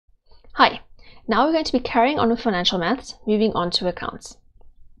Now we're going to be carrying on with financial maths, moving on to accounts.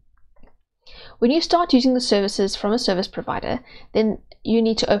 When you start using the services from a service provider, then you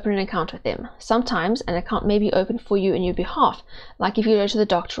need to open an account with them. Sometimes an account may be opened for you in your behalf, like if you go to the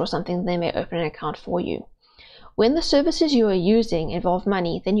doctor or something, they may open an account for you. When the services you are using involve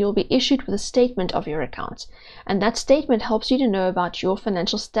money, then you'll be issued with a statement of your account, and that statement helps you to know about your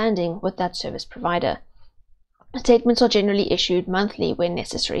financial standing with that service provider. Statements are generally issued monthly when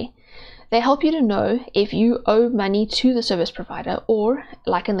necessary. They help you to know if you owe money to the service provider, or,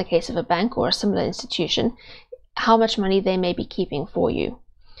 like in the case of a bank or a similar institution, how much money they may be keeping for you.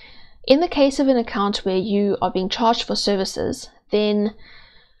 In the case of an account where you are being charged for services, then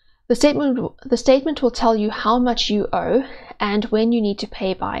the statement will tell you how much you owe and when you need to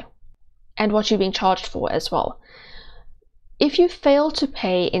pay by, and what you're being charged for as well. If you fail to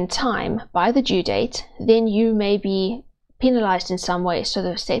pay in time by the due date, then you may be penalized in some way, so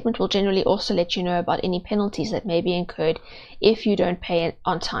the statement will generally also let you know about any penalties that may be incurred if you don't pay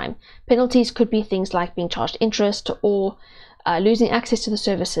on time. Penalties could be things like being charged interest or losing access to the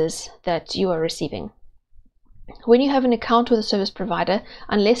services that you are receiving. When you have an account with a service provider,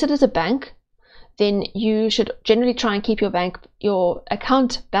 unless it is a bank, then you should generally try and keep your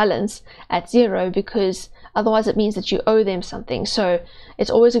account balance at zero, because otherwise it means that you owe them something. So it's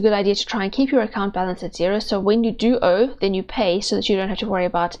always a good idea to try and keep your account balance at zero, so when you do owe, then you pay, so that you don't have to worry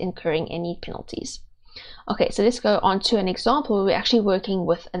about incurring any penalties. Okay, so let's go on to an example where we're actually working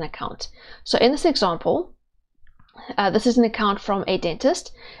with an account. So in this example, this is an account from a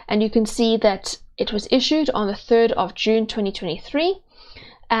dentist, and you can see that it was issued on the 3rd of June 2023,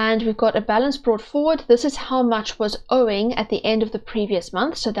 and we've got a balance brought forward. This is how much was owing at the end of the previous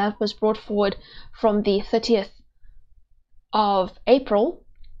month, so that was brought forward from the 30th of April,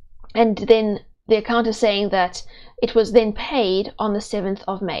 and then the account is saying that it was then paid on the 7th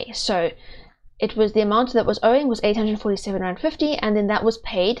of May. So it was the amount that was owing was R847.50, and then that was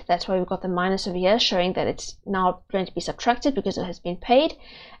paid. That's why we've got the minus over here, showing that it's now going to be subtracted because it has been paid,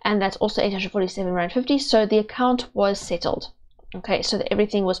 and that's also R847.50, so the account was settled. Okay, so that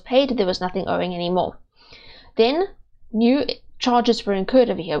everything was paid, there was nothing owing anymore. Then new charges were incurred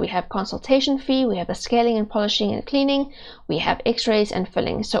over here. We have consultation fee, we have the scaling and polishing and cleaning, we have x-rays and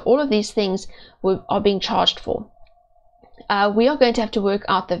filling. So all of these things are being charged for. We are going to have to work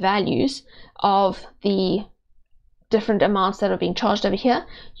out the values of the different amounts that are being charged over here.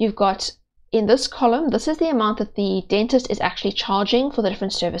 You've got in this column, this is the amount that the dentist is actually charging for the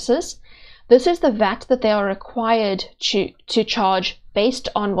different services. This is the VAT that they are required to charge based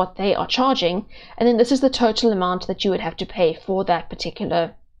on what they are charging, and then this is the total amount that you would have to pay for that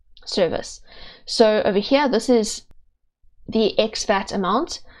particular service. So over here, this is the ex-VAT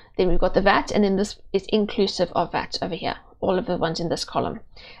amount, then we've got the VAT, and then this is inclusive of VAT over here, all of the ones in this column.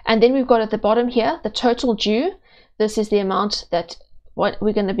 And then we've got at the bottom here, the total due. This is the amount that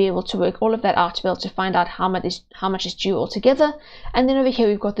we're going to be able to work all of that out to be able to find out how much is due altogether. And then over here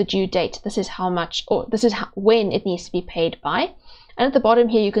we've got the due date. This is how much, or this is when it needs to be paid by. And at the bottom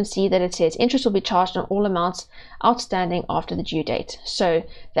here you can see that it says interest will be charged on all amounts outstanding after the due date. So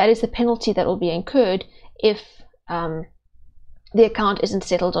that is the penalty that will be incurred if the account isn't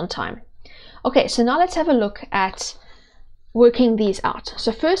settled on time. Okay, so now let's have a look at working these out.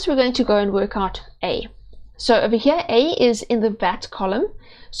 So first we're going to go and work out A. So over here, A is in the VAT column.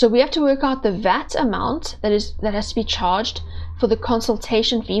 So we have to work out the VAT amount that has to be charged for the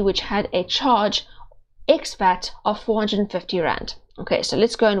consultation fee, which had a charge ex-VAT of 450 Rand. Okay, so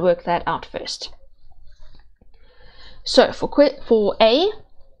let's go and work that out first. So for A,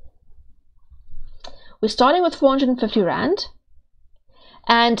 we're starting with 450 Rand.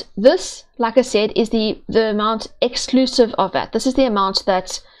 And this, like I said, is the amount exclusive of VAT. This is the amount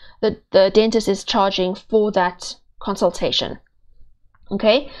that the dentist is charging for that consultation.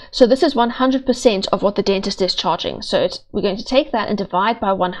 Okay, so this is 100% of what the dentist is charging. So we're going to take that and divide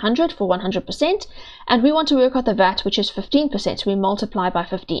by 100 for 100%, and we want to work out the VAT, which is 15%, so we multiply by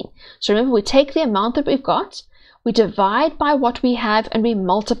 15. So remember, we take the amount that we've got, we divide by what we have, and we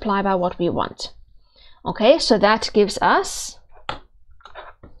multiply by what we want. Okay, so that gives us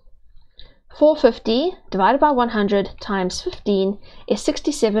 450 divided by 100 times 15 is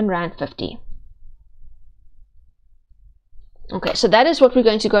 67.50 Rand. Okay, so that is what we're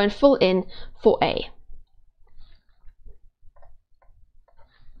going to go and fill in for A.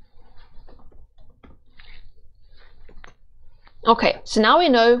 Okay, so now we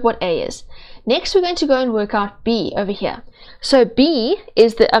know what A is. Next, we're going to go and work out B over here. So B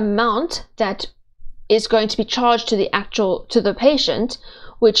is the amount that is going to be charged to the patient,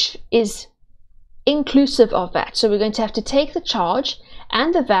 which is inclusive of VAT. So we're going to have to take the charge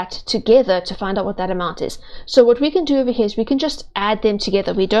and the VAT together to find out what that amount is. So what we can do over here is we can just add them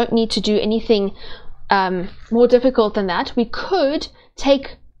together. We don't need to do anything more difficult than that. We could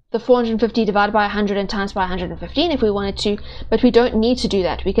take the 450 divided by 100 and times by 115 if we wanted to, but we don't need to do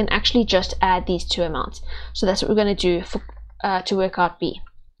that. We can actually just add these two amounts. So that's what we're going to do for, to work out B.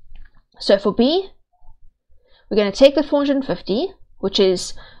 So for B, we're going to take the 450, which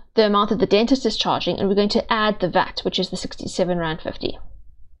is the amount that the dentist is charging, and we're going to add the VAT, which is the 67 Rand 50.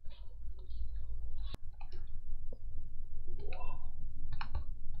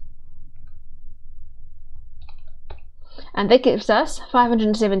 And that gives us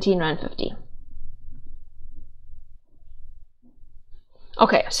 517 Rand 50.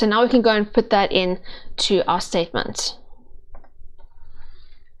 Okay, so now we can go and put that in to our statement.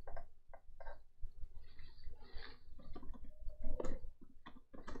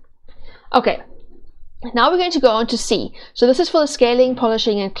 Okay, now we're going to go on to C. So this is for the scaling,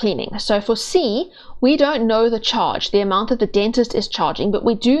 polishing, and cleaning. So for C, we don't know the charge, the amount that the dentist is charging, but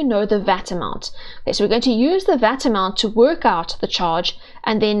we do know the VAT amount. Okay, so we're going to use the VAT amount to work out the charge,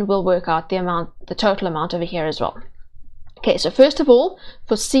 and then we'll work out the amount, the total amount over here as well. Okay, so first of all,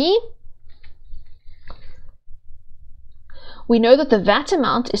 for C, we know that the VAT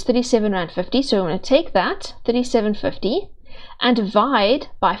amount is 37 Rand 50, so we're going to take that, 37.50, and divide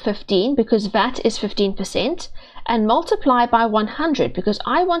by 15 because VAT is 15%, and multiply by 100 because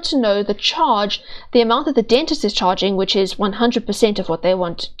I want to know the charge, the amount that the dentist is charging, which is 100% of what they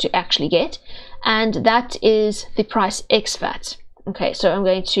want to actually get, and that is the price X VAT. Okay, so I'm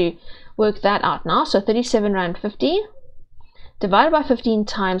going to work that out now. So 37 Rand 50 divided by 15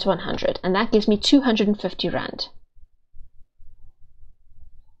 times 100, and that gives me 250 Rand.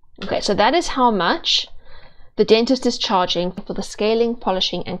 Okay, so that is how much the dentist is charging for the scaling,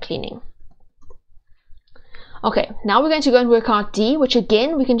 polishing, and cleaning. Okay, now we're going to go and work out D, which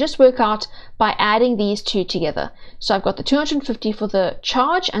again we can just work out by adding these two together. So I've got the 250 for the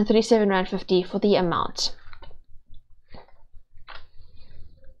charge and 37 Rand 50 for the amount.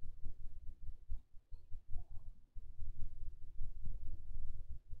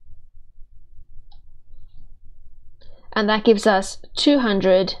 And that gives us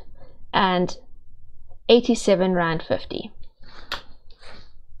 287 Rand 50.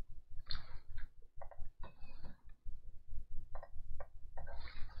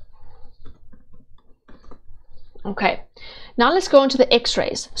 Okay, now let's go on to the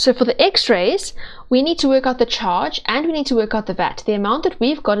x-rays. So for the x-rays, we need to work out the charge and we need to work out the VAT. The amount that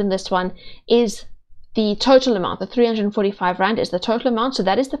we've got in this one is the total amount. The 345 Rand is the total amount, so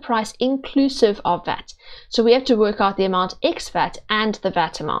that is the price inclusive of VAT. So we have to work out the amount ex VAT and the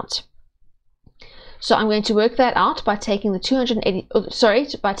VAT amount. So I'm going to work that out by taking the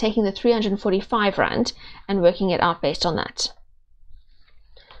 345 Rand and working it out based on that.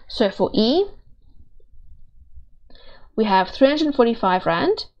 So for E, we have 345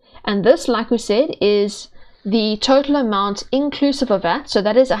 Rand, and this, like we said, is the total amount inclusive of VAT, so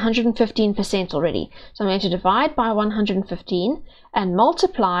that is 115% already. So I'm going to divide by 115 and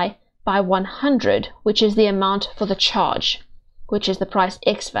multiply by 100, which is the amount for the charge, which is the price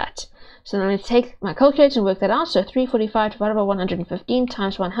ex VAT. So I'm going to take my calculator and work that out. So 345 divided by 115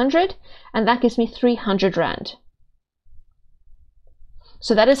 times 100, and that gives me 300 Rand.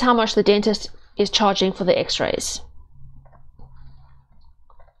 So that is how much the dentist is charging for the x-rays.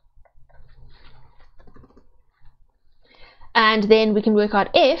 And then we can work out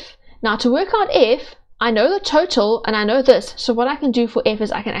F. Now to work out F, I know the total and I know this. So what I can do for F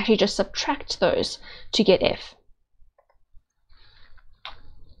is I can actually just subtract those to get F.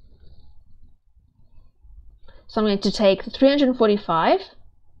 So I'm going to take the 345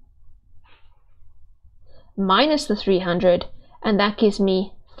 minus the 300, and that gives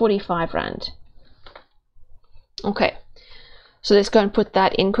me 45 Rand. Okay, so let's go and put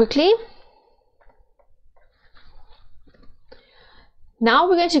that in quickly. Now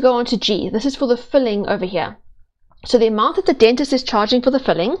we're going to go on to G. This is for the filling over here. So the amount that the dentist is charging for the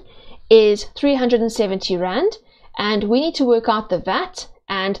filling is 370 Rand, and we need to work out the VAT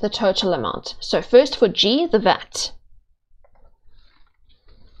and the total amount. So first for G, the VAT.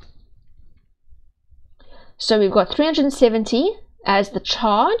 So we've got 370 as the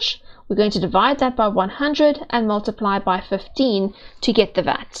charge. We're going to divide that by 100 and multiply by 15 to get the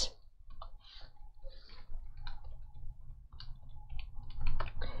VAT.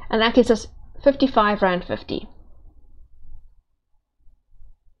 And that gives us 55 Rand 50.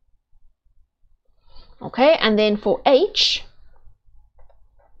 Okay, and then for H,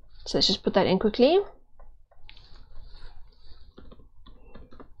 so let's just put that in quickly.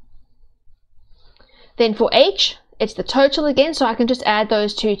 Then for H, it's the total again, so I can just add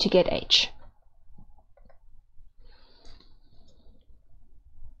those two to get h.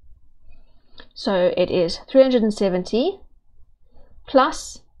 So it is 370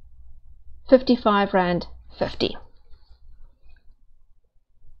 plus 55 Rand 50.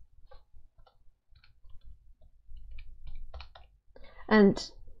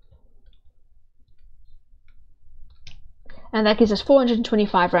 And that gives us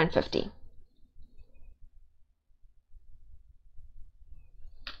 425 Rand 50.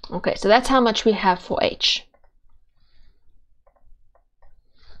 Okay, so that's how much we have for H.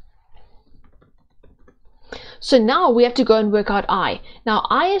 So now we have to go and work out I. Now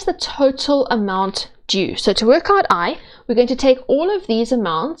I is the total amount due. So to work out I, we're going to take all of these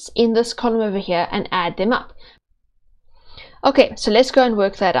amounts in this column over here and add them up. Okay, so let's go and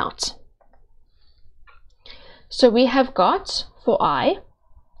work that out. So we have got, for I,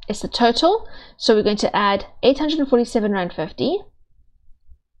 it's the total, so we're going to add 847 Rand 50.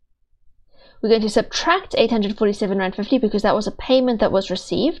 We're going to subtract 847 Rand 50 because that was a payment that was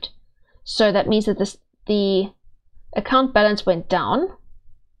received. So that means that the account balance went down.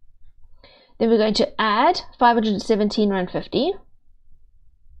 Then we're going to add 517 Rand 50.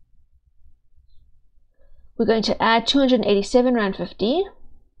 We're going to add 287 Rand 50.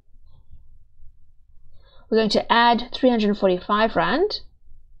 We're going to add 345 Rand.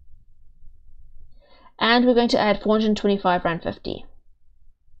 And we're going to add 425 Rand 50.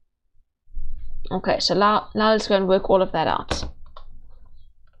 Okay, so now let's go and work all of that out.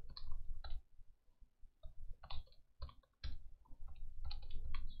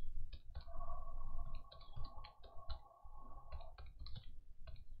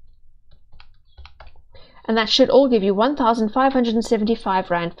 And that should all give you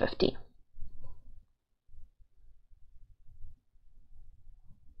 1,575 Rand 50.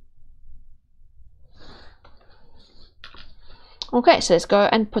 Okay, so let's go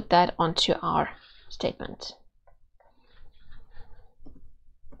and put that onto our statement.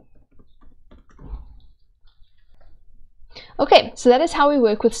 Okay, so that is how we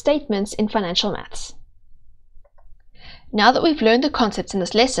work with statements in financial maths. Now that we've learned the concepts in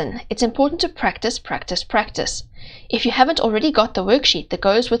this lesson, it's important to practice, practice, practice. If you haven't already got the worksheet that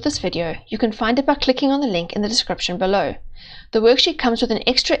goes with this video, you can find it by clicking on the link in the description below. The worksheet comes with an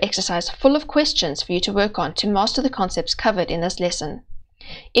extra exercise full of questions for you to work on to master the concepts covered in this lesson.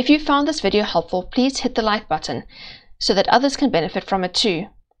 If you found this video helpful, please hit the like button so that others can benefit from it too.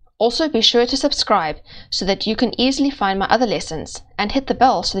 Also, be sure to subscribe so that you can easily find my other lessons, and hit the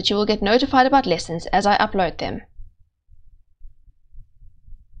bell so that you will get notified about lessons as I upload them.